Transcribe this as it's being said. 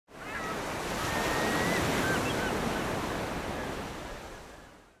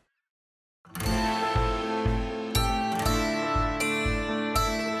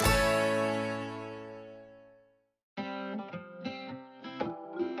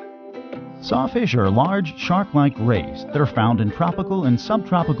Sawfish are large, shark-like rays that are found in tropical and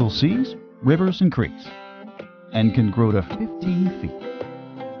subtropical seas, rivers, and creeks, and can grow to 15 feet.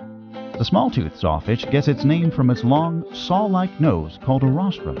 The smalltooth sawfish gets its name from its long, saw-like nose called a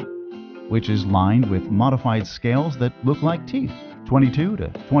rostrum, which is lined with modified scales that look like teeth, 22 to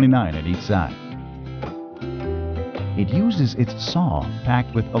 29 at each side. It uses its saw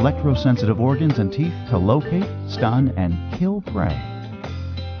packed with electro-sensitive organs and teeth to locate, stun, and kill prey.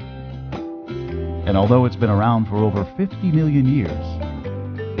 And although it's been around for over 50 million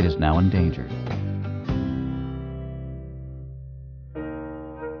years, it is now endangered.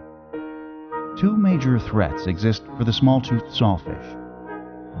 Two major threats exist for the smalltooth sawfish: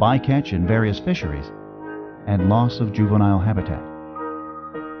 bycatch in various fisheries and loss of juvenile habitat.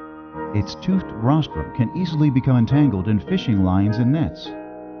 Its toothed rostrum can easily become entangled in fishing lines and nets.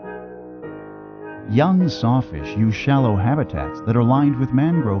 Young sawfish use shallow habitats that are lined with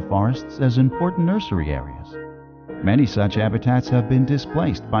mangrove forests as important nursery areas. Many such habitats have been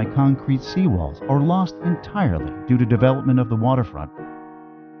displaced by concrete seawalls or lost entirely due to development of the waterfront.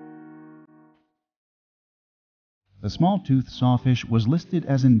 The smalltooth sawfish was listed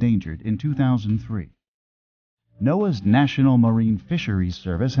as endangered in 2003. NOAA's National Marine Fisheries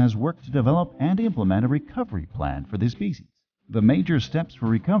Service has worked to develop and implement a recovery plan for this species. The major steps for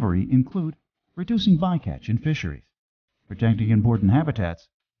recovery include reducing bycatch in fisheries, protecting important habitats,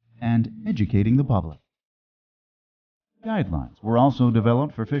 and educating the public. Guidelines were also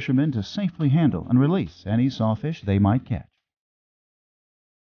developed for fishermen to safely handle and release any sawfish they might catch.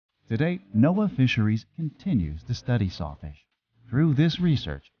 To date, NOAA Fisheries continues to study sawfish. Through this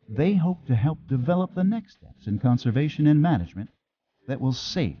research, they hope to help develop the next steps in conservation and management that will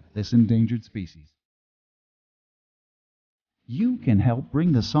save this endangered species. You can help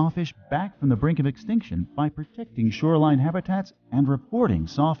bring the sawfish back from the brink of extinction by protecting shoreline habitats and reporting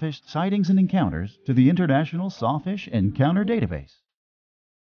sawfish sightings and encounters to the International Sawfish Encounter Database.